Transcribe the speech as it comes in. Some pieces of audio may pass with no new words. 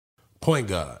Point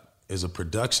Guard is a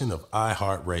production of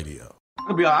iHeartRadio. I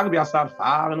could be outside at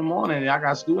 5 in the morning and I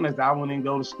got school next day. I wouldn't even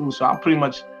go to school. So I pretty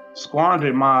much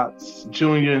squandered my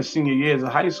junior and senior years of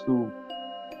high school.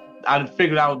 I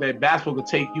figured out that basketball could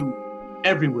take you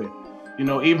everywhere. You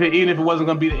know, even if it wasn't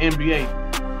going to be the NBA.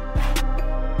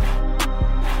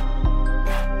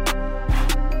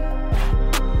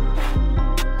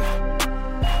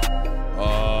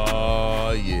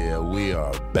 Oh, yeah, we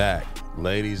are back,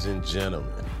 ladies and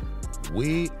gentlemen.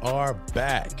 We are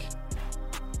back.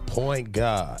 Point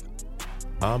Guard.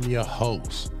 I'm your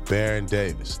host, Baron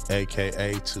Davis,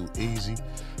 a.k.a. Too Easy,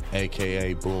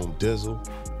 a.k.a. Boom Dizzle.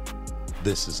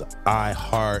 This is an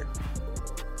iHeart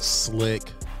Slick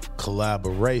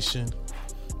collaboration,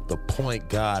 the Point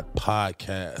Guard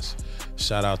podcast.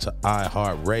 Shout out to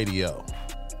iHeartRadio.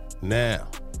 Now,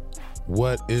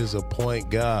 what is a point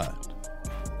guard?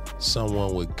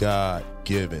 Someone with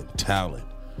God-given talent,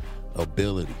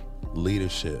 ability,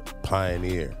 leadership,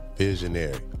 pioneer,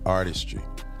 visionary, artistry,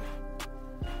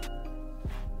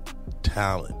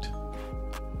 talent,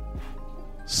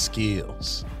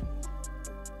 skills,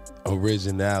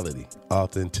 originality,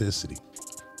 authenticity.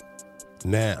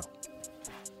 Now,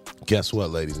 guess what,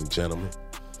 ladies and gentlemen?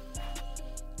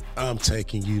 I'm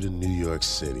taking you to New York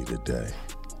City today.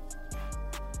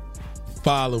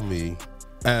 Follow me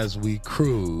as we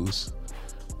cruise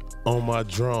on my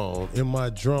drone, in my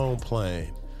drone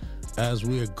plane, as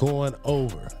we are going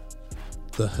over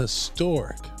the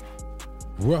historic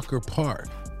Rucker Park.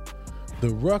 The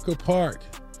Rucker Park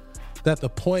that the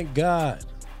Point Guard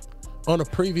on a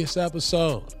previous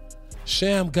episode,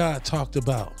 Sham God talked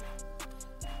about.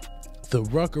 The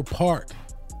Rucker Park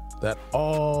that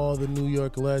all the New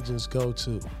York legends go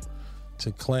to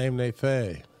claim their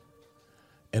fame.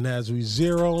 And as we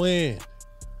zero in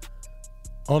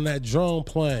on that drone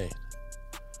plane,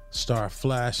 start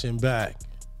flashing back.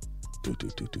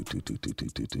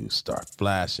 Start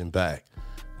flashing back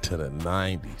to the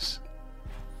 90s.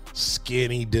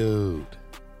 Skinny dude.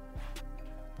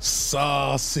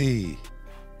 Saucy.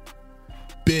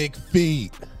 Big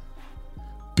feet.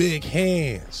 Big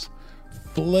hands.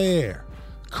 Flair.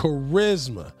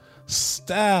 Charisma.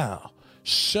 Style.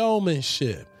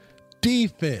 Showmanship.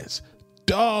 Defense.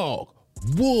 Dog.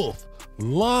 Wolf.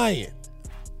 Lion.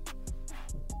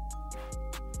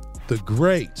 The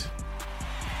great.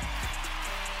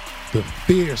 The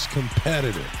fierce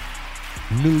competitor,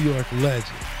 New York legend,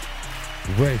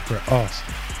 Rafer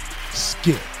Alston.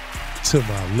 Skip to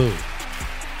my Lou.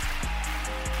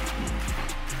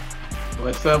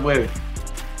 What's up with it?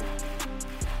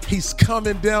 He's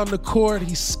coming down the court.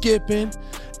 He's skipping.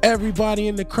 Everybody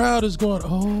in the crowd is going,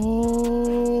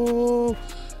 oh.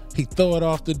 He throw it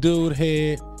off the dude's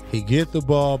head. He get the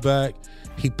ball back.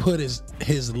 He put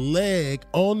his leg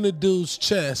on the dude's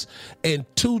chest and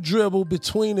two dribble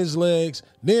between his legs,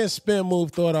 then spin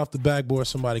move, throw it off the backboard,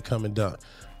 somebody come and dunk.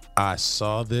 I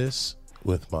saw this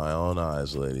with my own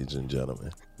eyes, ladies and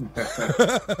gentlemen.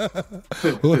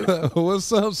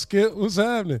 What's up, Skip? What's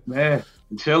happening? Man,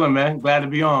 I'm chilling, man. Glad to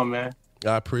be on, man.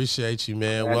 I appreciate you,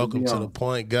 man. Welcome to the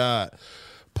Point Guard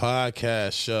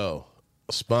podcast show.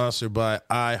 Sponsored by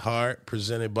iHeart,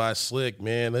 presented by Slick,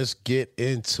 man. Let's get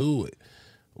into it.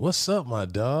 What's up, my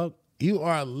dog? You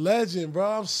are a legend, bro.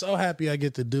 I'm so happy I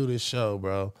get to do this show,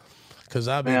 bro. Because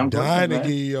I've been dying to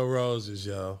give you your roses,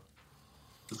 yo.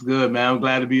 It's good, man. I'm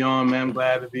glad to be on, man. I'm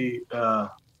glad to be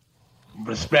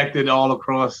respected all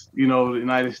across, the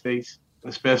United States,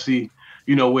 especially,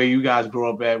 where you guys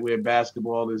grow up at, where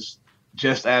basketball is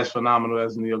just as phenomenal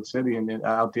as New York City and then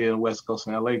out there in the West Coast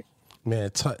in L.A. Man,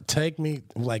 take me,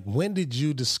 when did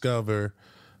you discover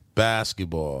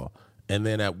basketball? And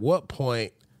then at what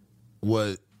point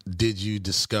did you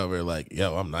discover,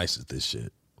 yo, I'm nice at this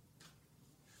shit?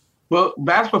 Well,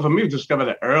 basketball for me was discovered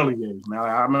at early age, man.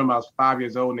 I remember I was 5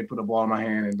 years old and they put a ball in my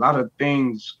hand. And a lot of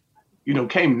things,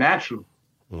 came natural.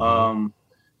 Mm-hmm.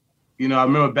 I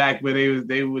remember back where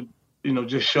they would,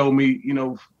 just show me,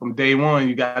 from day one,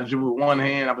 you got to dribble with one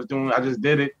hand. I just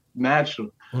did it natural.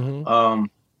 Mm-hmm.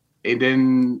 And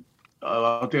then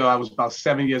until I was about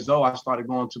 7 years old, I started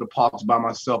going to the parks by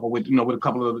myself or with a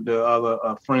couple of the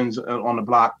other friends on the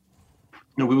block.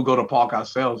 We would go to the park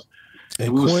ourselves.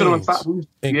 And we would sit on top.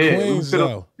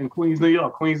 In Queens, New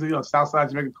York, Southside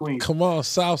Jamaica, Queens. Come on,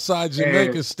 Southside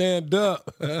Jamaica, stand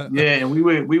up. Yeah, and we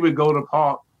would go to the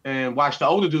park and watch the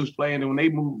older dudes play, and then when they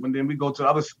move, and then we go to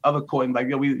the other court,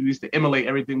 and we used to emulate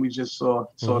everything we just saw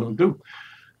them do.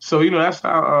 So that's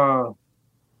how.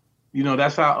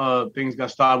 That's how things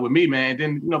got started with me, man.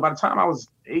 And then, by the time I was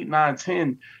 8, 9,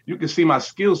 10, you could see my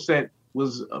skill set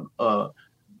was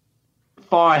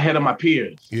far ahead of my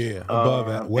peers. Yeah,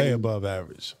 way above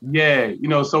average. Yeah,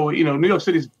 so New York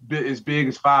City is big.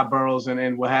 It's 5 boroughs,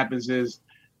 and what happens is,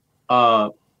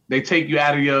 they take you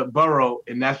out of your borough,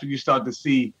 and that's when you start to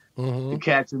see the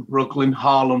cats in Brooklyn,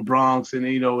 Harlem, Bronx, and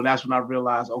that's when I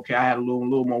realized, okay, I had a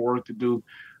little more work to do.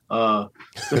 The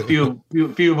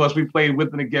few of us, we played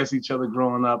with and against each other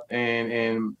growing up,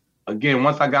 and again,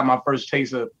 once I got my first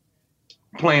taste of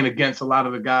playing against a lot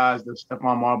of the guys, the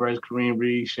Stephon Marbury's, Kareem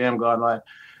Reed, Shamgar,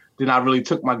 then I really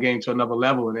took my game to another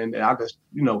level, and I just,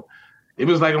 it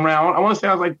was like around, I want to say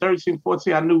I was like 13,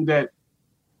 14, I knew that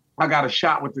I got a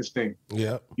shot with this thing.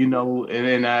 Yeah. And a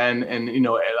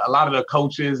lot of the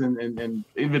coaches and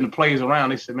even the players around,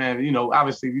 they said, man,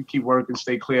 obviously if you keep working,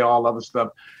 stay clear, all other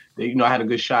stuff, I had a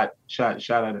good shot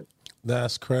at it.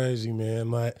 That's crazy,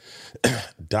 man. Like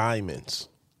diamonds.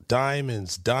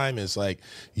 Like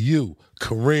you,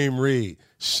 Kareem Reed,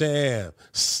 Sham,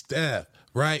 Steph,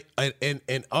 right?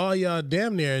 And all y'all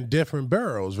damn near in different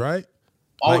boroughs, right?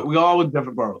 We all with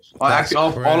different boroughs. Actually,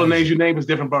 all the names you name is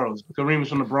different boroughs. Kareem was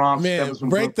from the Bronx. Man, was from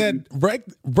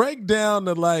break down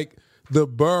to like the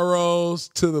boroughs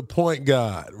to the point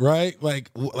guard, right? Like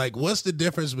what's the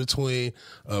difference between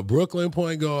a Brooklyn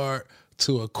point guard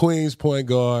to a Queens point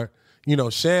guard?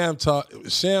 Sham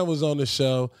was on the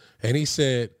show and he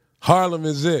said, Harlem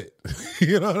is it.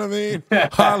 You know what I mean?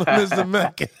 Harlem is the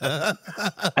Mecca.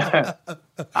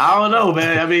 I don't know,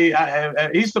 man. I mean,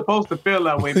 he's supposed to feel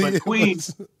that way, but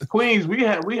Queens, we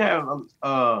have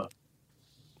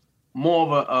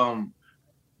more of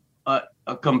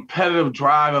a competitive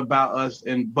drive about us,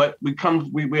 but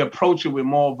we approach it with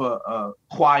more of a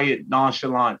quiet,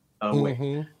 nonchalant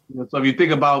way. So if you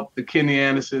think about the Kenny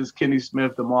Andersons, Kenny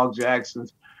Smith, the Mark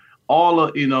Jacksons, all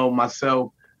of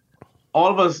myself, all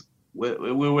of us.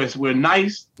 We're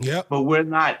nice, but we're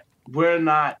not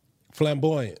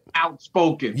flamboyant,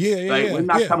 outspoken. We're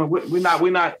not coming.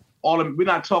 We're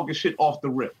not talking shit off the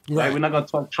rip. Right? We're not gonna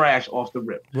talk trash off the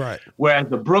rip. Right. Whereas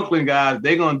the Brooklyn guys,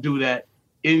 they're gonna do that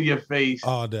in your face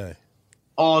all day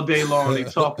long. They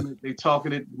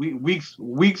talking it.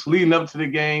 Weeks leading up to the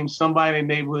game. Somebody in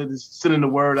their neighborhood is sending the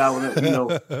word out.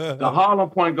 The Harlem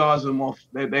point guards are more.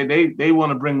 They want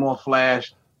to bring more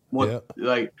flash.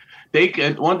 Like.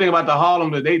 One thing about the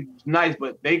Harlem, that they nice,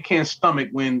 but they can't stomach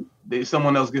when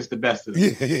someone else gets the best of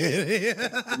them.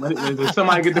 If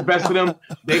somebody gets the best of them,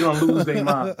 they're gonna lose their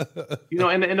mind.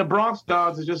 And the Bronx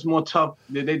guards are just more tough.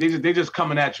 They just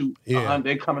coming at you.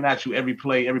 They're coming at you every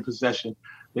play, every possession.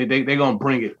 They gonna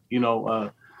bring it.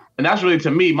 And that's really, to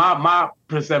me, my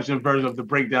perception version of the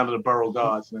breakdown of the borough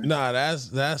guards. Man. Nah,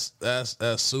 that's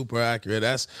super accurate.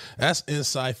 That's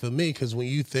insight for me, because when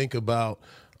you think about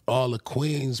all the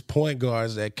Queens point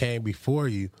guards that came before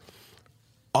you,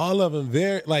 all of them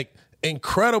very like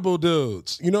incredible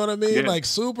dudes. You know what I mean? Like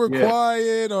super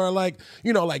quiet, or like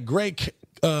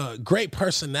great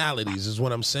personalities is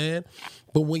what I'm saying.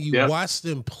 But when you watch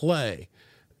them play,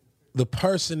 the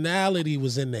personality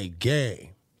was in their game.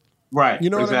 Right. You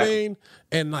know what I mean?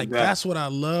 And that's what I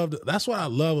loved. That's what I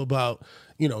love about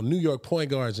New York point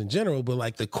guards in general, but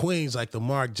like the Queens, like the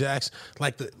Mark Jackson,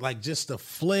 like just the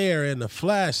flair and the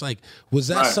flash. Like, was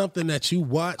that something that you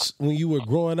watched when you were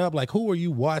growing up? Like, who were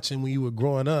you watching when you were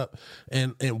growing up,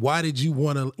 and why did you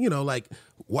want to,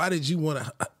 why did you want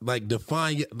to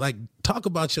define, talk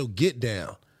about your get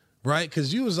down, right?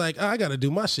 Because you was like, I got to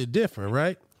do my shit different,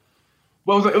 right?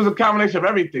 Well, it was a combination of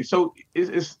everything. So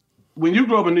it's when you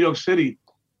grow up in New York City,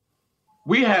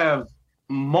 we have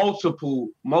multiple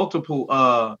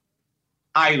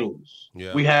idols.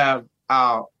 Yeah. We have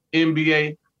our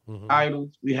NBA idols.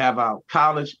 We have our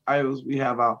college idols. We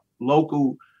have our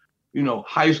local,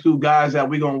 high school guys that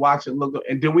we're going to watch and look up.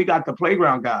 And then we got the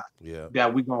playground guys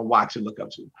that we're going to watch and look up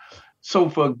to. So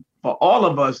for all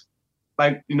of us,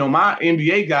 my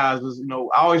NBA guys was,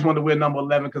 I always wanted to wear number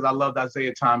 11 because I loved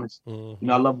Isaiah Thomas. I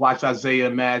love watching Isaiah,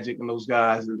 Magic, and those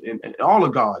guys, and all the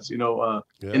guards, in the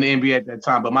NBA at that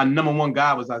time. But my number one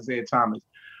guy was Isaiah Thomas.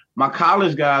 My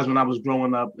college guys, when I was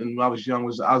growing up and when I was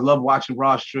young, I loved watching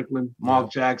Ross Strickland,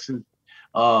 Mark Jackson,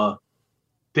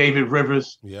 David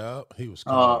Rivers. Yeah, he was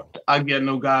cool. I get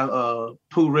no guy,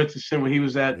 Pooh Richardson, when he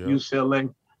was at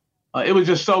UCLA. It was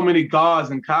just so many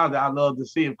guards in college that I loved to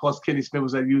see. Of course, Kenny Smith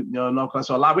was at North Carolina.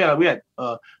 So a lot.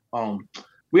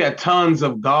 We had tons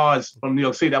of guards from New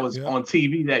York City that was on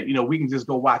TV that we can just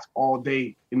go watch all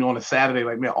day. On a Saturday,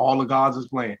 like, man, all the guards was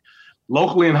playing.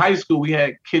 Locally in high school, we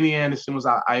had Kenny Anderson was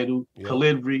our idol,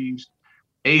 Khalid Reeves,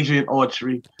 Adrian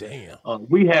Autry. Damn.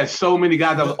 We had so many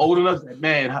guys that was older than us. That,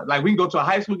 man, like, we can go to a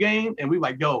high school game and we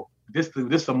like, yo, this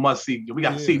a must see. We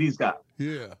got to see these guys.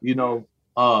 Yeah.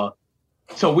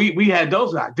 So we had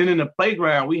those guys. Then in the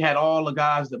playground, we had all the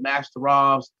guys, the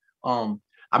Masterovs.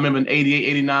 I remember in 88,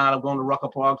 89, I'm going to Rucker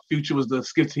Park. Future was the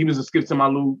skip. He was the skip to my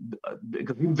Lou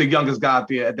because he was the youngest guy out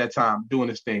there at that time doing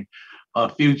this thing.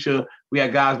 Future. We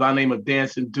had guys by the name of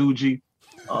Dancing Doogie.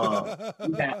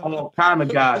 We had all kind of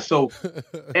guys. So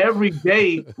every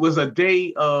day was a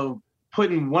day of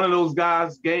putting one of those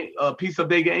guys' game, piece of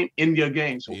their game in your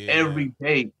game. So every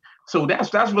day. So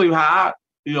that's really how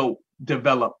I,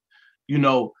 developed.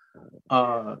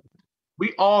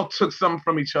 We all took something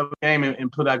from each other's game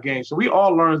and put our game. So we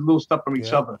all learned little stuff from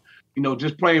each other.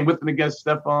 Just playing with and against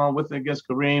Stephon, with and against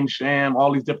Kareem, Sham,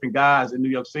 all these different guys in New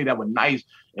York City that were nice.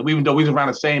 And even though we was around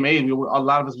the same age, a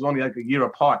lot of us was only like a year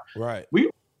apart. Right. We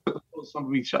took some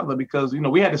of each other because,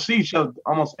 we had to see each other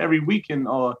almost every weekend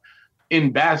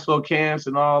in basketball camps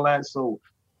and all that. So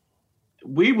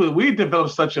we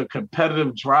developed such a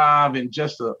competitive drive and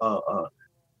just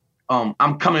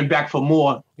I'm coming back for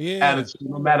more attitude,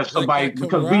 no matter somebody,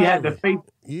 because we had to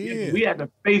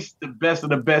face the best of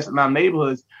the best in our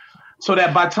neighborhoods. So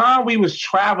that by the time we was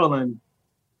traveling,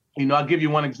 I'll give you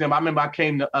one example. I remember I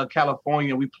came to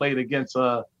California. We played against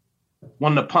one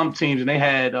of the pump teams, and they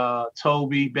had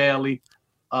Toby Bailey,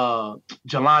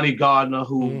 Jelani Gardner,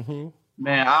 who,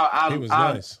 man, I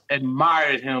nice.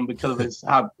 Admired him because of his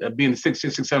being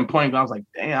 6'6", 6'7" point guard. I was like,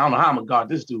 damn, I don't know how I'm gonna guard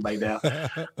this dude like that.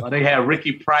 They had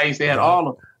Ricky Price, they had all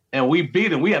of them, and we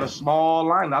beat him. We had a small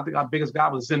line. I think our biggest guy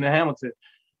was Cinder Hamilton,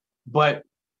 but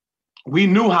we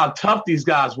knew how tough these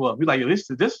guys were. We like,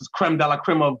 this is creme de la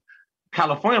creme of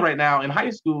California right now in high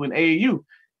school in AAU,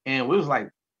 and we was like,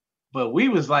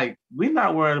 we're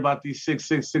not worried about these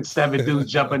 6'6", 6'7"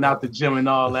 dudes jumping out the gym and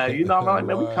all that. I'm like,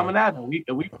 man, we coming at them. We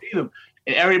beat them.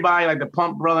 And everybody, like the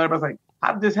Pump brother, everybody's like,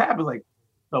 how did this happen? Like,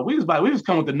 no, we was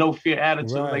coming with the no fear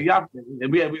attitude. Right. Like, y'all,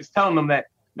 and we was telling them that,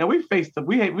 now we faced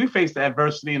the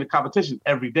adversity and the competition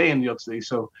every day in New York City.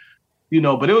 So,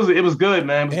 but it was good,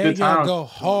 man. It was good time. Go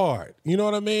hard. You know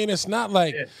what I mean? It's not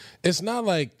like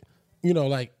like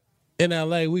in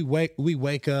LA, we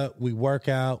wake up, we work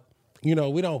out. We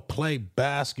don't play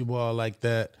basketball like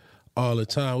that all the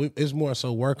time. It's more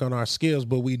so work on our skills,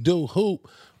 but we do hoop,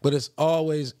 but it's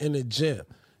always in the gym.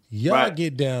 Y'all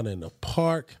get down in the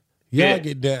park. Y'all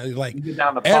get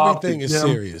down, everything is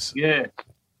serious. Yeah.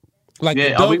 Like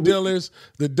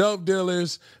the dope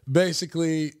dealers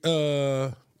basically, I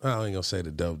ain't gonna say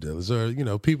the dope dealers, or,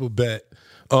 people bet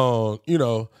on,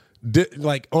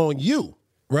 like on you,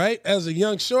 right? As a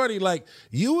young shorty, like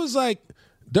you was like,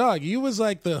 dog, you was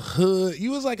like the hood.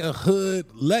 You was like a hood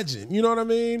legend. You know what I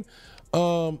mean?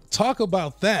 Talk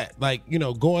about that. Like,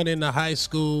 going into high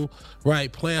school,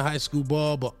 right? Playing high school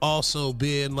ball, but also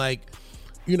being like,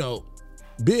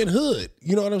 being hood.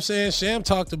 You know what I'm saying? Sham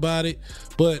talked about it.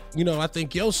 But, I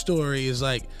think your story is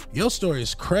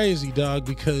crazy, dog,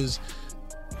 because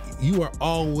you are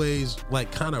always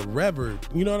like kind of revered.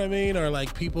 You know what I mean? Or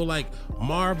like people like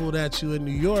marveled at you in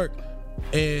New York.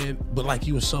 But like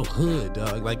you were so hood,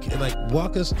 dog. Like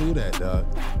walk us through that, dog.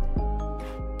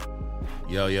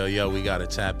 Yo, we gotta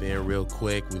tap in real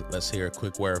quick. Let's hear a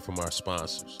quick word from our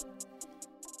sponsors.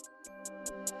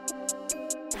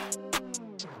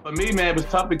 For me, man, it was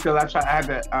tough because I had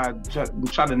to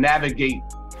try to navigate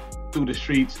through the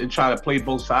streets and try to play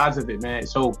both sides of it, man.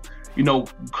 So,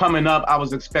 coming up, I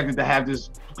was expected to have this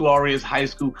glorious high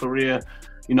school career.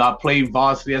 I played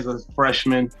varsity as a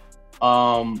freshman.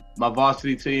 My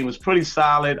varsity team was pretty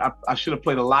solid. I should have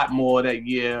played a lot more that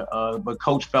year, but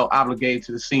coach felt obligated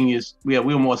to the seniors. We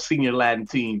were more senior Latin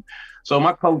team. So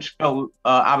my coach felt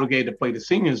obligated to play the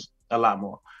seniors a lot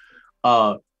more.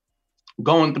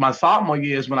 Going to my sophomore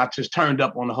years when I just turned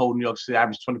up on the whole New York City, I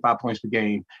averaged 25 points per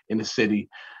game in the city.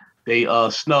 They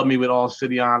snubbed me with all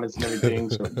city honors and everything,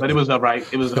 but it was all right.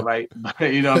 You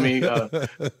know what I mean?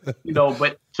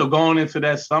 But so going into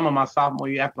that summer, my sophomore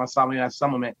year, after my sophomore year that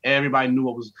summer, man, everybody knew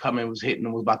what was coming, was hitting,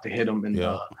 and was about to hit them. And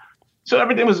so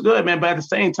everything was good, man. But at the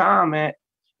same time, man,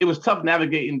 it was tough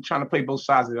navigating, trying to play both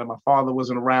sides of it. My father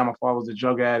wasn't around. My father was a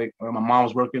drug addict. My mom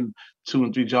was working 2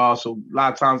 and 3 jobs. So a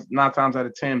lot of times, 9 times out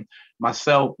of 10, my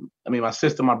sister,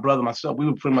 my brother, myself, we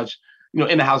were pretty much,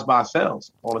 in the house by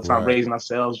ourselves all the time, raising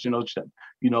ourselves, and I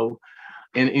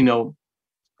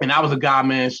was a guy,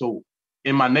 man. So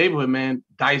in my neighborhood, man,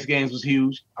 dice games was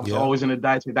huge. I was always in the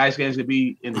dice. Dice games would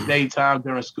be in the daytime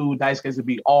during school. Dice games would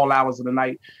be all hours of the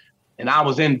night. And I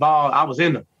was involved. I was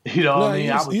in them. You know what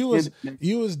I mean?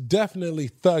 You was definitely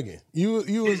thugging. You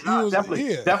was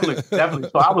definitely.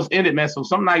 So I was in it, man. So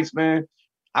some nights, man,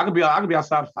 I could be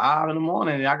outside at 5 in the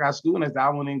morning, and I got school next day. I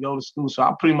wouldn't even go to school. So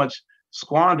I pretty much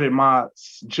squandered my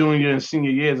junior and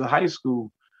senior years of high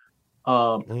school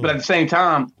But at the same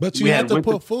time, but you have to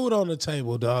put food on the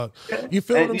table, dog. You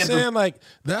feel what I'm saying? Like,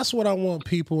 that's what I want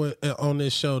people on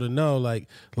this show to know. Like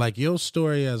your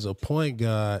story as a point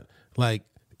guard, like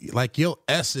your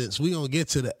essence. We gonna get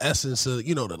to the essence of,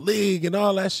 you know, the league and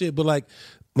all that shit. But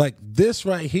like this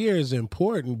right here is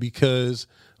important because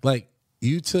like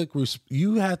you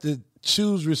have to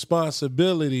choose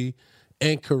responsibility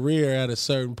and career at a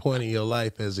certain point in your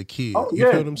life as a kid. Oh, you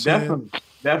feel what I'm saying?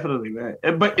 Definitely, man.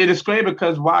 But it is great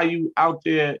because while you out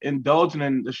there indulging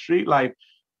in the street life,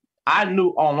 I knew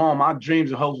all along my dreams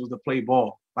and hopes was to play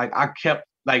ball. Like I kept,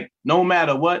 like, no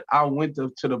matter what, I went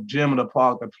to the gym or the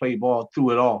park to play ball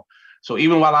through it all. So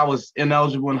even while I was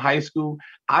ineligible in high school,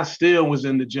 I still was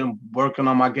in the gym working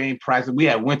on my game practice. We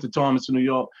had winter tournaments in New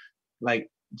York. Like,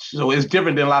 so it's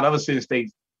different than a lot of other city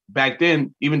states. Back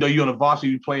then, even though you're on the varsity,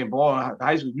 you playing ball in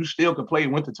high school, you still could play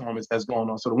winter tournaments that's going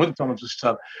on. So the winter tournaments was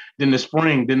tough. Then the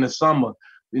spring, then the summer,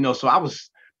 you know. So I was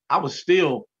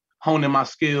still honing my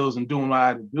skills and doing what I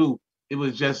had to do. It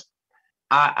was just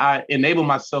I enabled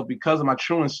myself because of my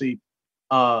truancy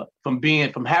from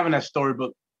having that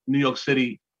storybook New York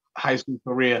City high school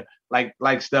career, like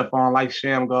Stephon, like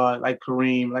Shamgar, like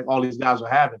Kareem, like all these guys were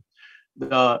having.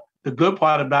 The good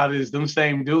part about it is them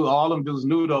same dudes, all them dudes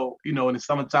knew though, you know, in the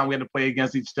summertime we had to play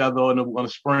against each other, or on the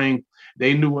spring.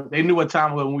 They knew what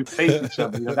time was when we faced each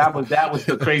other. You know, that was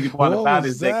the crazy part about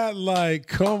it.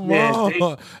 Come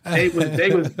on.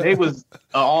 They was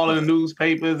all in the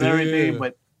newspapers and everything,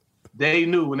 but they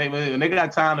knew when they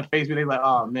got time to face me, they like,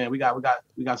 oh man, we got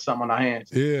something on our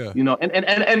hands. Yeah. You know,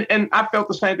 and I felt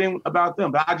the same thing about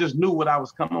them, but I just knew what I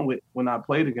was coming with when I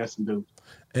played against them dudes.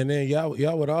 And then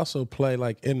y'all would also play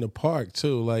like in the park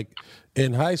too. Like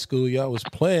in high school, y'all was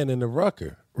playing in the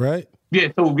Rucker, right?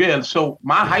 Yeah. So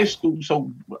my high school.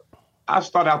 So I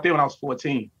started out there when I was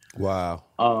 14. Wow.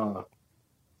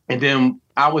 And then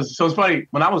it's funny.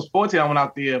 When I was 14, I went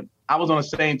out there. I was on the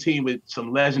same team with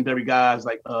some legendary guys,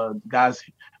 like one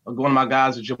of my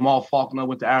guys, Jamal Faulkner,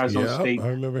 went to Arizona State. I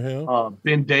remember him.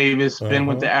 Ben Davis. Ben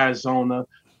went to Arizona.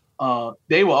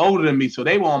 They were older than me, so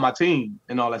they were on my team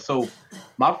and all that. So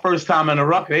my first time in the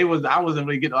Rucker, I wasn't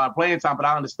really getting a lot of playing time, but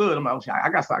I understood. I'm like, I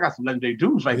got some legendary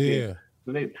dudes right there.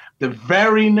 So the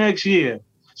very next year,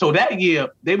 so that year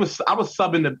I was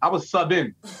sub in. I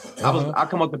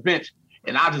come off the bench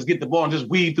and I just get the ball and just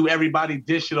weave through everybody,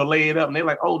 dish it or lay it up. And they're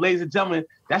like, oh, ladies and gentlemen,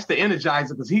 that's the Energizer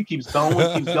because he keeps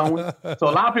going. So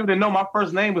a lot of people didn't know my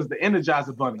first name was the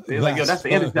Energizer Bunny. They're like, yo, that's the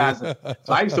Energizer.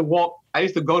 So I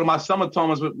used to go to my summer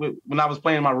tournaments when I was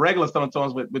playing my regular summer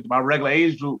tournaments with my regular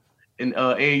age group in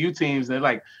AAU teams. And they're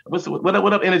like, what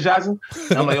up, Energizer?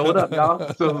 And I'm like, oh, what up,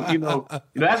 y'all? So, you know,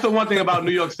 that's the one thing about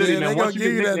New York City, man. Once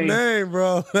you get that name,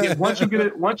 bro. once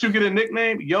you get a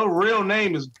nickname, your real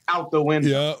name is out the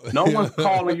window. Yep. No one's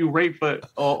calling you Rafer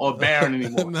or Baron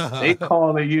anymore. Nah. They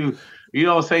calling you. You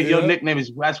don't say your nickname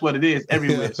is. That's what it is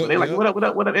everywhere. So they're like, what up,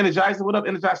 Energizer? What up,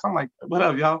 Energizer? I'm like, what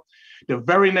up, y'all? The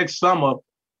very next summer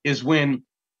is when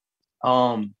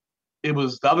it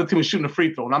was the other team was shooting a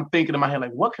free throw, and I'm thinking in my head,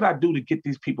 like, what could I do to get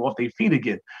these people off their feet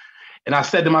again? And I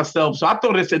said to myself, so I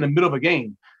thought this in the middle of a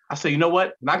game. I said, you know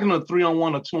what? Not getting a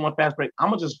 3-on-1 or 2-on-1 fast break.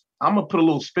 I'm gonna put a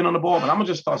little spin on the ball, but I'm gonna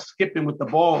just start skipping with the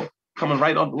ball coming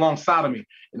right up alongside of me.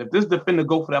 And if this defender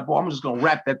go for that ball, I'm just gonna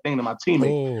wrap that thing to my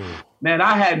teammate. Oh. Man,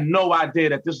 I had no idea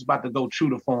that this was about to go true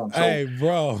to form. So hey,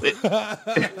 bro.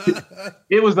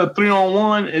 It was a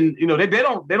 3-on-1, and you know they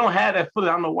don't have that footage.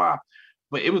 I don't know why.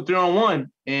 But it was 3-on-1,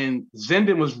 and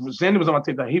Zenden was on my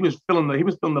team. He was filling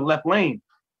the left lane,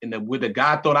 and the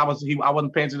guy thought I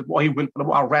wasn't paying attention to the ball. He went for the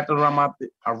ball. I wrapped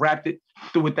it,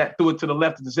 threw it to the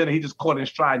left of the center. He just caught it in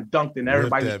stride, and dunked it, and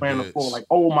everybody was spraying the floor like,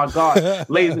 oh my God,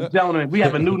 ladies and gentlemen, we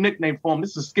have a new nickname for him.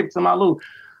 This is Skip to my Lou.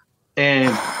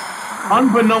 And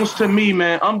unbeknownst to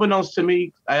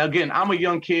me, again, I'm a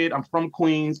young kid. I'm from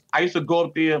Queens. I used to go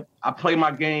up there. I play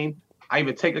my game. I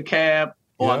even take a cab.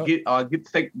 Or I get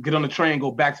on the train,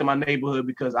 go back to my neighborhood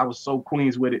because I was so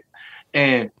Queens with it.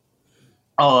 And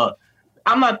I'm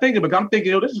not thinking, but I'm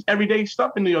thinking, this is everyday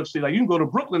stuff in New York City. Like you can go to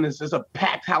Brooklyn, it's a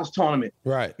packed house tournament.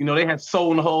 Right. You know, they had Soul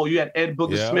in the Hole. You had Ed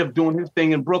Booker Smith doing his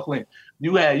thing in Brooklyn.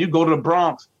 You go to the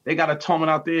Bronx, they got a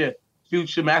tournament out there.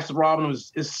 Future Master Robin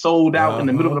is sold out in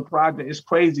the middle of the project. It's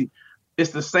crazy. It's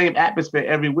the same atmosphere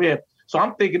everywhere. So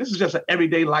I'm thinking this is just an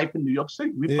everyday life in New York City.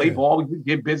 We play ball, we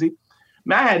get busy.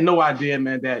 Man, I had no idea,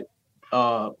 man, that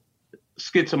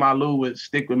Skip to my Lou would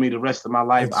stick with me the rest of my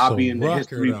life. I'll be in the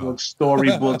history books,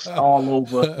 storybooks, all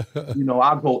over. You know,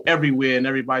 I'll go everywhere, and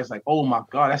everybody's like, oh, my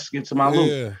God, that's Skip to my Lou.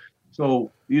 Yeah.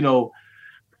 So, you know,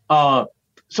 14,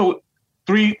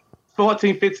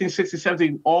 15, 16,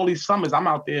 17, all these summers, I'm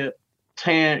out there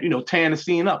tearing the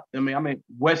scene up. I mean,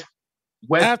 West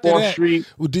West after 4th that, Street.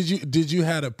 well, did you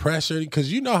have the pressure?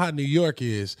 Because you know how New York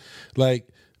is. Like,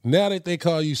 now that they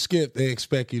call you Skip, they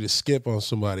expect you to skip on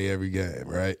somebody every game,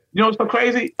 right? You know what's so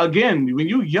crazy? Again, when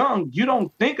you're young, you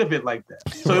don't think of it like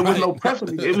that. So it was no pressure.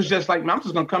 It was just like, man, I'm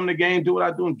just gonna come to the game, do what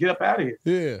I do, and get up out of here.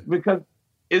 Yeah. Because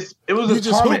it was a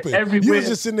tournament everywhere. You was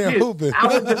just in there hooping. I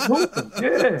was just hooping.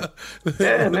 Yeah.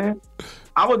 Yeah, man.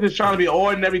 I was just trying to be an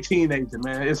ordinary teenager,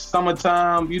 man. It's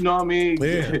summertime, you know what I mean?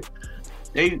 Yeah.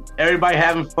 Everybody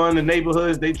having fun in the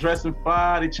neighborhoods. They dressing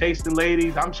fly. They chasing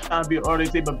ladies. I'm trying to be an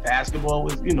ordinary, but basketball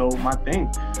was, my thing.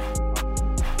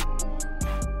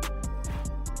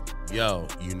 Yo,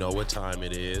 you know what time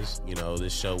it is.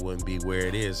 This show wouldn't be where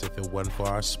it is if it wasn't for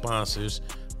our sponsors.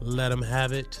 Let them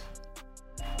have it.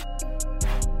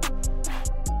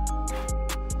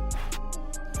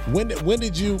 When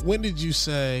did you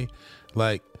say,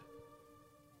 like,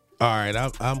 all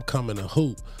right, I'm coming to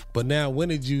hoop? But now, when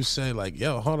did you say, like,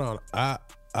 yo, hold on,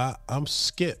 I'm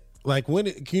Skip? Like,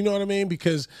 you know what I mean?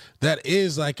 Because that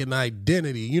is like an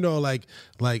identity,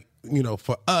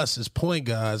 for us as point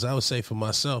guards. I would say for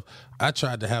myself, I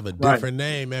tried to have a different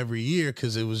name every year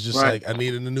because it was just like I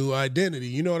needed a new identity.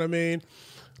 You know what I mean?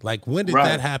 Like, when did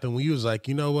that happen? When you was like,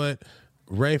 you know what,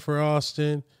 Rafer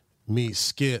Alston meets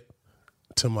Skip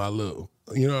to my Lou.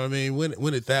 You know what I mean?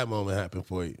 When did that moment happen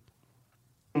for you?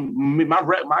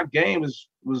 My game was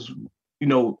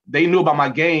they knew about my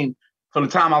game from the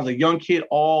time I was a young kid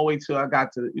all the way till I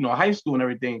got to high school and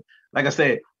everything. Like I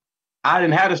said, I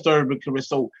didn't have a sturdy career,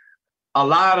 so a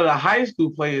lot of the high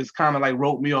school players kind of like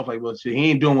wrote me off, like, well, shit, he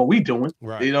ain't doing what we doing.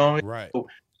 Right. You know what I mean? Right. So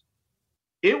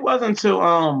it wasn't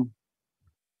until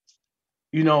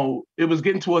it was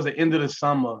getting towards the end of the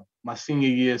summer, my senior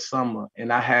year summer,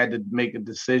 and I had to make a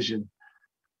decision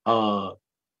what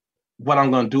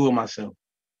I'm gonna do with myself.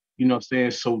 You know what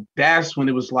I'm saying? So that's when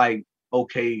it was like,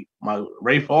 okay, my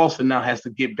Rafer Alston now has to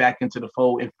get back into the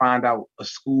fold and find out a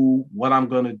school, what I'm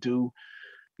gonna do.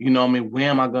 You know what I mean?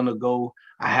 Where am I gonna go?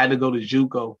 I had to go to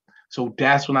JUCO. So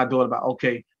that's when I thought about,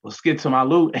 okay, well, Skip to my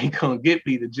Lou ain't gonna get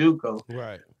me to JUCO.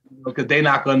 Right. Because they're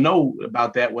not gonna know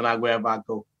about that wherever I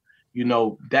go.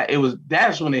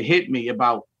 That's when it hit me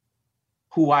about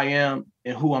who I am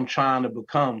and who I'm trying to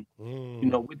become,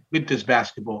 with this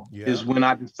basketball. Yeah. Is when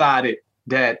I decided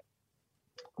that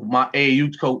my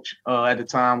AAU coach at the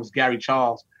time was Gary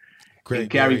Charles. Great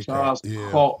Gary Charles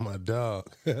called my dog.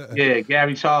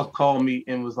 Gary Charles called me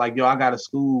and was like, yo, I got a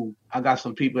school. I got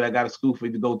some people that got a school for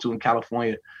you to go to in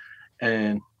California.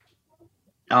 And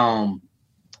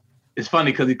it's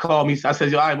funny because he called me. I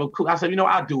said, yo, all right, well, cool. I said,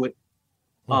 I'll do it.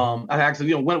 I asked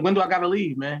him, when do I gotta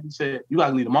leave, man? He said, you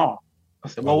gotta leave tomorrow. I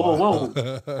said, whoa.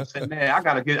 I said, man, I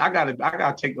gotta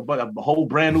take a whole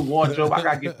brand new wardrobe. I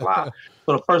gotta get fly.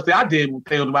 So the first thing I did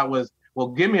was, well,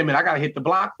 give me a minute. I gotta hit the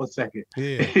block for a second.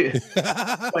 Yeah.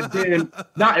 But then,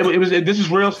 this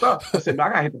is real stuff. I said, I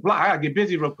gotta hit the block. I gotta get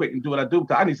busy real quick and do what I do.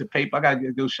 Because I need some paper. I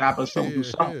gotta go shop or something, do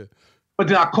something. Yeah. But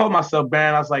then I called myself,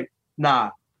 Baron. I was like,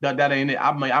 nah, that ain't it.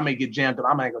 I may get jammed up.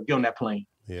 I might go get on that plane.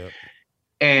 Yeah.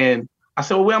 And I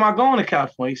said, well, where am I going to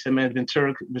California? He said, man,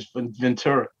 Ventura.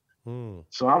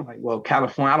 So I'm like, well,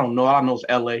 California, I don't know. All I know is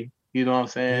LA. You know what I'm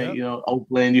saying? Yep.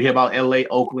 Oakland. You hear about LA,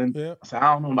 Oakland. Yep. I said,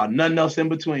 I don't know about nothing else in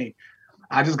between.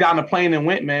 I just got on a plane and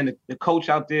went, man. The coach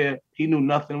out there, he knew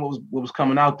nothing what was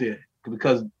coming out there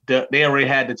because they already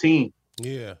had the team.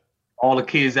 Yeah. All the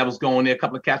kids that was going there, a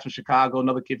couple of cats from Chicago,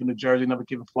 another kid from New Jersey, another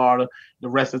kid from Florida. The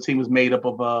rest of the team was made up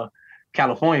of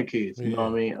California kids. You know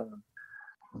what I mean?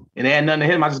 And they had nothing to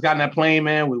hit him. I just got in that plane,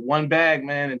 man, with one bag,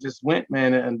 man, and just went,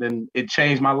 man. And then it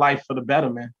changed my life for the better,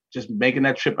 man. Just making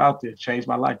that trip out there changed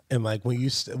my life. And like when you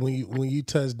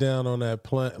touched down on that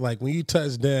plane, like when you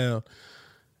touched down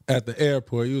at the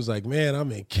airport, you was like, man,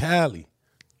 I'm in Cali.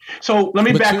 So let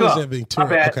me back up. My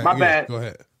bad. Okay, my bad. Go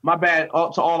ahead. My bad. To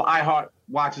all the iHeart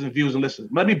watchers and viewers and listeners.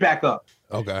 Let me back up.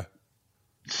 Okay.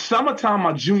 Summertime,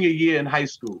 my junior year in high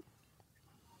school,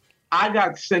 I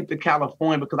got sent to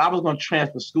California because I was going to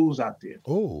transfer schools out there.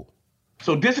 Oh.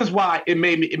 So this is why it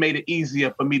made it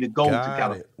easier for me to go to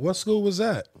California. What school was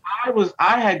that?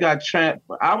 I had got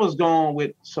transferred. I was going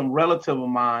with some relative of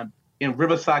mine in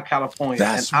Riverside, California.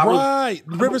 That's right.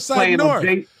 Riverside North.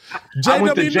 I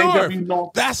went to JW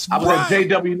North. That's right. I was at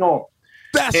JW North.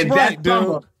 That's right, dude.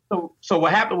 Summer, so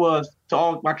what happened was, to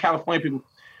all my California people,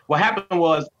 what happened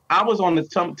was I was on the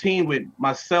team with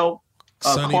myself,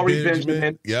 Corey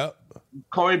Benjamin. Yep.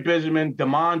 Corey Benjamin,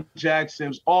 Damon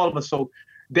Jackson, all of us. So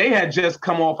they had just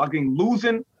come off, I think,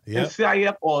 losing in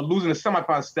CIF or losing the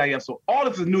semifinal CIF. So all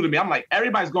this is new to me. I'm like,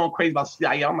 everybody's going crazy about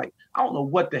CIF. I'm like, I don't know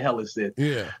what the hell is this.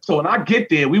 Yeah. So when I get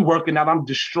there, we working out, I'm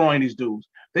destroying these dudes.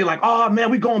 They like, oh man,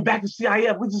 we going back to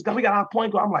CIF. We got our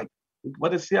point guard. I'm like,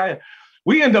 What is CIF?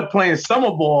 We end up playing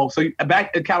summer ball. So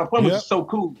back in California, which is so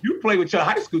cool. You play with your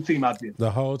high school team out there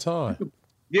the whole time.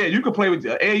 You could play with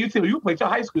your AAU team. You could play with your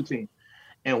high school team,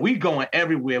 and we going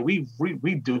everywhere. We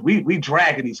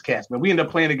dragging these cats, man. We end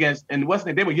up playing against, and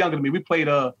they were younger than me. We played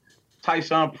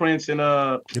Tyshawn Prince and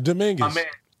Dominguez.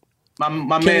 My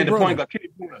man, the point guard,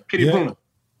 Kitty Bruner.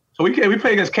 So we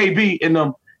play against KB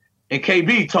and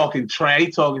KB talking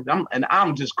trash, and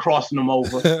I'm just crossing them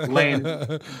over, laying.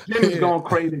 Jimmy's going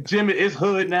crazy. Jimmy is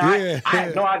hood now. I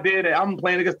had no idea that I'm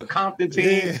playing against the Compton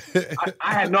team.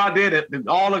 I had no idea that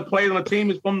all the players on the team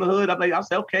is from the hood. I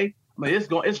said, okay,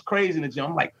 it's crazy in the gym.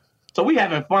 I'm like, so we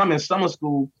having fun in summer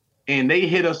school, and they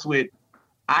hit us with,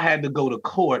 I had to go to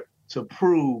court to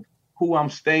prove who I'm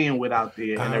staying with out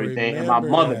there and everything. And my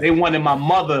mother, they wanted my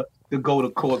mother to go to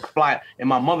court, fly, and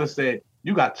my mother said,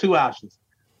 you got two options.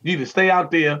 You either stay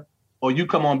out there or you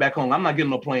come on back home. I'm not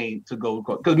getting no plane to go.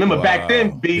 Because remember, back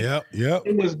then,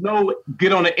 it was no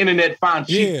get on the internet, find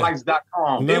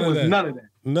cheapflights.com. There was none of that.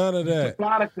 None of that.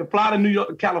 To fly to New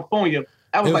York, California,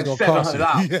 that was like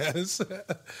 $700. Yes.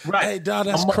 Right. Hey, dog,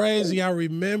 that's crazy. I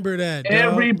remember that. Dog.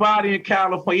 Everybody in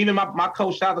California, even my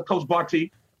coach, shout out to Coach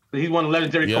Barty. He's one of the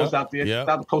legendary coaches out there. Shout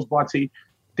out to Coach Barty.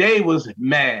 They was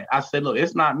mad. I said, look,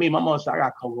 it's not me. My mom said, I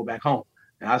got to go back home.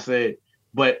 And I said,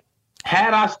 but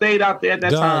had I stayed out there at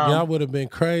that time, y'all would have been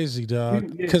crazy,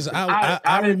 dog. Because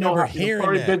I remember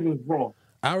hearing that.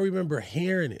 I remember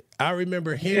hearing it. I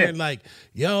remember hearing like,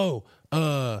 yo,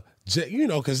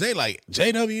 because they like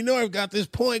J.W. North got this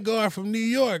point guard from New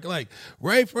York, like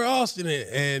Rafer, Alston,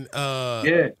 and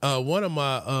one of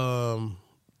my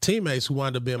teammates who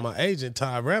wound up being my agent,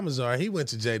 Ty Ramazar, he went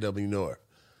to J.W. North.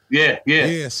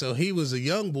 Yeah. So he was a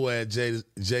young boy at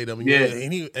J.W.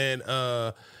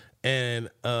 North, and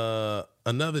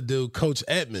another dude, Coach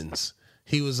Edmonds.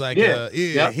 He was like, he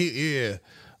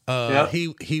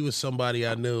was somebody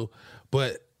I knew,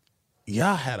 but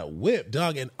y'all had a whip,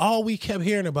 dog, and all we kept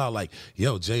hearing about, like,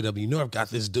 yo, J.W. North got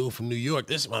this dude from New York,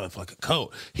 this motherfucker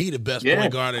cold. He the best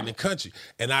point guard in the country.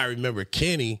 And I remember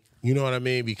Kenny, you know what I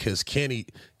mean? Because Kenny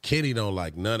don't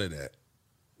like none of that.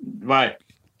 Right.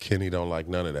 Kenny don't like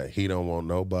none of that. He don't want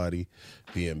nobody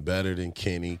being better than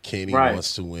Kenny. Kenny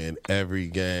wants to win every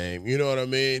game. You know what I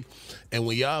mean? And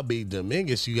when y'all beat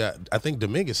Dominguez, I think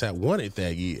Dominguez had won it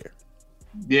that year.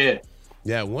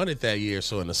 Yeah, won it that year.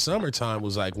 So in the summertime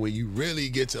was like when you really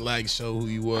get to like show who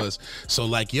you was. So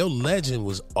like your legend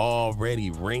was already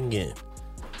ringing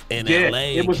in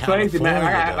LA. It was crazy, man.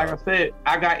 Like I said,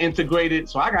 I got integrated.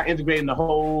 So I got integrated in the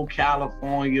whole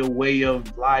California way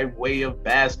of life, way of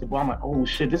basketball. I'm like, oh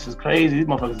shit, this is crazy. These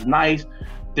motherfuckers nice.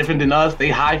 Different than us. They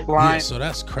high flying. Yeah, so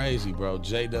that's crazy, bro.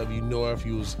 J.W. North,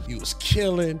 you was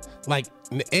killing. Like,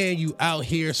 and you out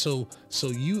here. So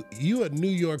you a New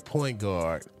York point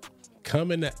guard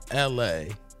coming to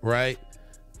LA, right?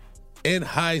 In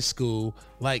high school,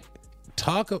 like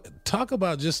talk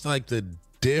about just like the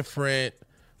different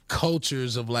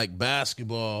cultures of like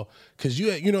basketball, because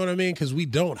you know what I mean, because we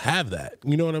don't have that,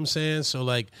 you know what I'm saying? So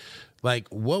like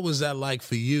what was that like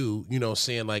for you, you know,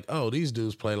 seeing like, oh, these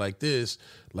dudes play like this,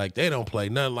 like they don't play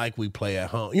nothing like we play at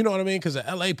home, you know what I mean? Because the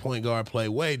LA point guard play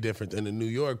way different than the New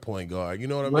York point guard, you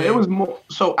know what I mean? It was more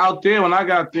so out there. When I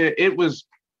got there, it was,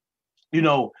 you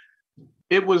know,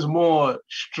 it was more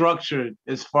structured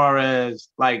as far as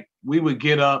like we would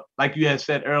get up, like you had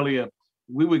said earlier,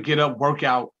 we would get up, work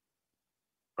out,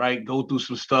 right? Go through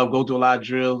some stuff, go through a lot of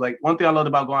drills. Like one thing I loved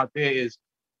about going out there is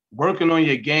working on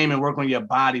your game and working on your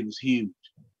body was huge.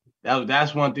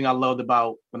 That's one thing I loved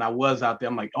about when I was out there.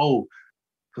 I'm like, oh,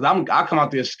 because I come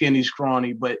out there skinny,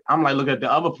 scrawny, but I'm like, look at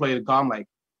the other players. I'm like,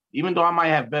 even though I might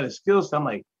have better skills, I'm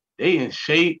like, they in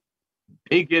shape.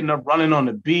 They getting up, running on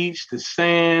the beach, the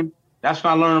sand. That's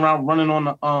when I learned about running on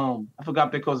the I forgot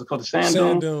what they called the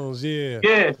sand dunes. Yeah.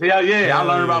 I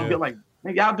learned about like,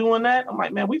 man, y'all doing that? I'm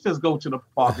like, man, we just go to the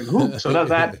park and hoop. So that's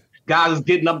that. Guys is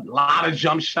getting up a lot of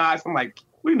jump shots. I'm like,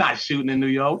 we're not shooting in New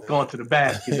York, going to the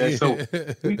basket. So,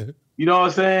 you know what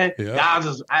I'm saying? Yeah. Guys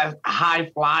is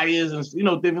high flyers and, you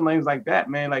know, different things like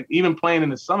that, man. Like even playing in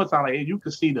the summertime, like you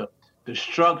could see the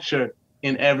structure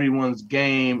in everyone's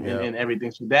game and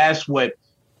everything. So that's what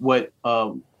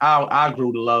I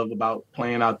grew to love about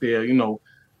playing out there, you know,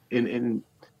 and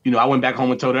you know, I went back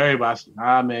home and told everybody, I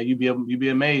said, man, you be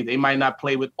amazed. They might not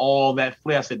play with all that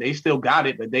flair. I said, they still got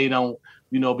it, but they don't,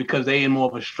 you know, because they in more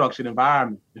of a structured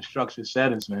environment, the structured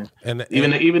settings, man. And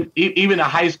even the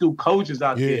high school coaches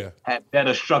out there had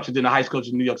better structure than the high school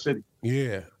coaches in New York City.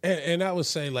 Yeah. And I would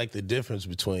say like the difference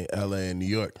between LA and New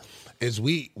York is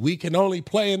we can only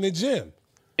play in the gym.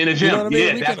 In the gym. You know what I mean?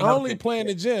 Yeah, We can only play in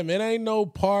the gym. It ain't no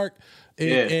park.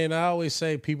 And I always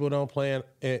say people don't play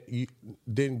you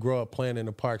didn't grow up playing in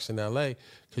the parks in LA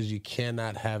because you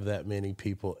cannot have that many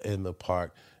people in the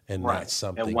park and not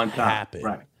something happen.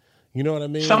 Right. You know what I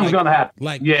mean? Something's gonna happen.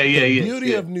 Like the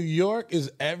beauty of New York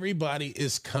is everybody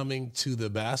is coming to the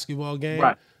basketball game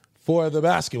for the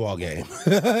basketball game.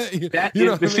 Because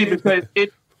it became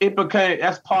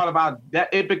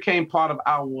it became part of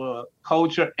our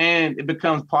culture, and it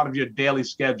becomes part of your daily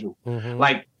schedule. Mm-hmm.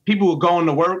 Like people who are going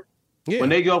to work, when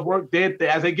they get off work,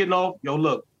 as they getting off,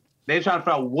 look, they're trying to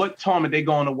figure out what tournament they're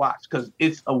going to watch because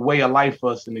it's a way of life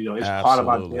for us in New York. It's part of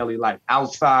our daily life,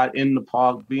 outside, in the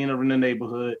park, being in the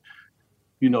neighborhood.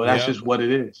 That's just what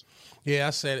it is. Yeah, I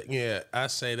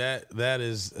say that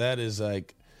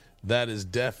is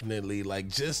definitely like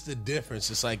just the difference.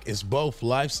 It's like it's both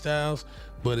lifestyles,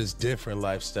 but it's different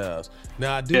lifestyles.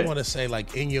 Now, I do want to say,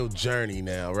 like, in your journey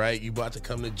now, right? You about to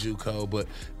come to JUCO, but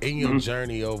in your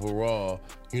journey overall,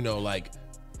 like,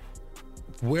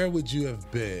 where would you have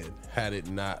been had it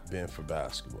not been for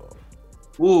basketball?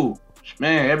 Ooh,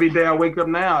 man, every day I wake up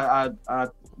now, I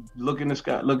look in the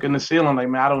sky, look in the ceiling, like,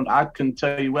 man, I couldn't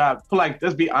tell you where I feel like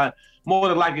more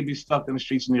than likely be stuck in the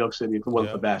streets of New York City if it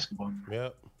wasn't for basketball.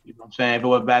 Yep. You know what I'm saying? If it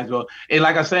was basketball. And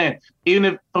like I'm saying, even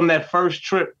if from that first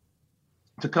trip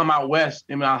to come out west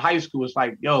in high school, it's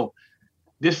like,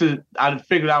 I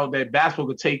figured out that basketball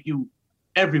could take you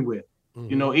everywhere.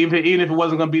 Mm-hmm. Even if it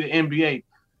wasn't going to be the NBA.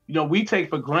 We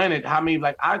take for granted how many,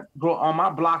 like I grew on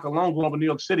my block alone, growing up in New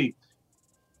York City.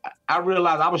 I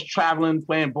realized I was traveling,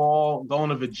 playing ball, going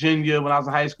to Virginia when I was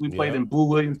in high school. We played in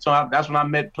Bowie. So that's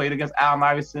when played against Allen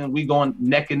Iverson. We going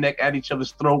neck and neck at each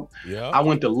other's throat. Yeah. I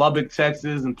went to Lubbock,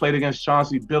 Texas, and played against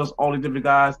Chauncey Billups, all these different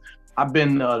guys. I've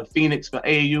been to Phoenix for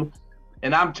AAU.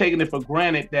 And I'm taking it for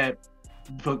granted that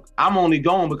I'm only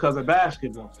going because of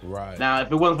basketball. Right. Now,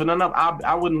 if it wasn't for nothing else,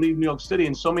 I wouldn't leave New York City.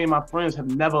 And so many of my friends have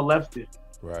never left it.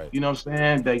 Right. You know what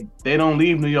I'm saying? They don't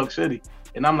leave New York City.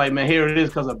 And I'm like, man, here it is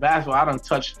because of basketball. I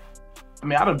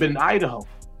done been in Idaho.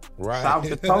 Right. South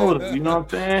Dakota. You know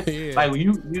what I'm saying?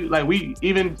 Yeah. Like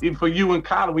even for you in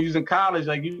college, when you was in college,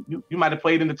 like you might have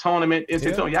played in the tournament. You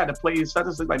had to play such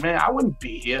and such. Like, man, I wouldn't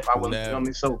be here if I wasn't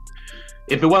filming. So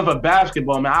if it wasn't for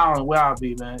basketball, man, I don't know where I'd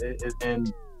be, man.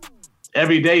 And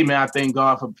every day, man, I thank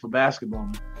God for basketball,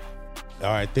 man.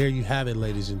 All right, there you have it,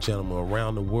 ladies and gentlemen,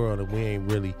 around the world, and we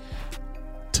ain't really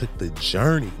took the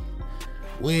journey.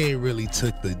 We ain't really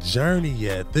took the journey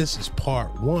yet. This is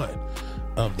part one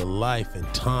of the life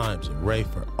and times of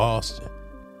Rafer Alston,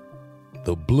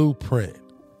 the blueprint,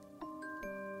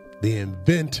 the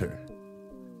inventor,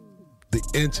 the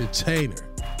entertainer,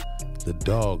 the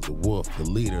dog, the wolf, the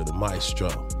leader, the maestro.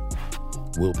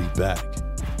 We'll be back.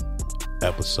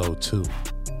 Episode 2.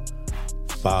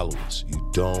 Follow us. You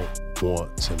don't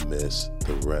want to miss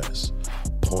the rest.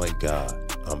 Point God.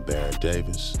 I'm Baron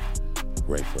Davis.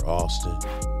 Rafer Alston.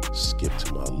 Skip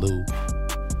to my Lou.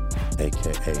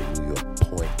 AKA New York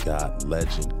Point God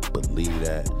legend. Believe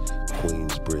that.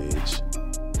 Queensbridge.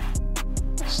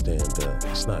 Stand up.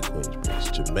 It's not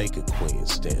Queensbridge. Jamaica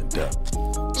Queens, stand up.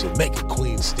 Jamaica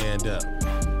Queens, stand up.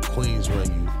 Queens run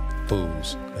you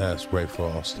fools. That's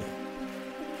Rafer Alston.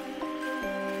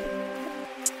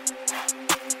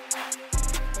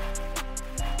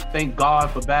 Thank God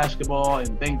for basketball,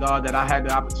 and thank God that I had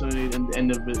the opportunity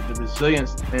and the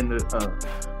resilience and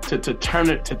to turn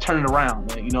it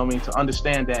around, man. You know what I mean? To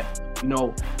understand that,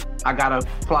 I gotta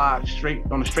fly straight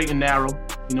on the straight and narrow.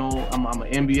 I'm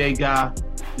an NBA guy.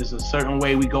 There's a certain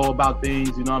way we go about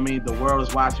things. You know what I mean? The world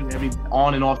is watching every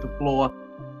on and off the floor.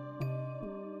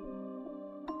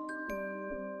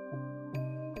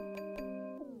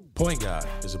 Point God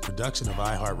is a production of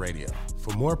iHeartRadio.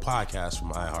 For more podcasts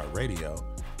from iHeartRadio,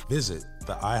 visit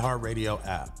the iHeartRadio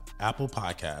app, Apple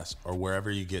Podcasts, or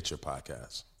wherever you get your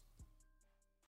podcasts.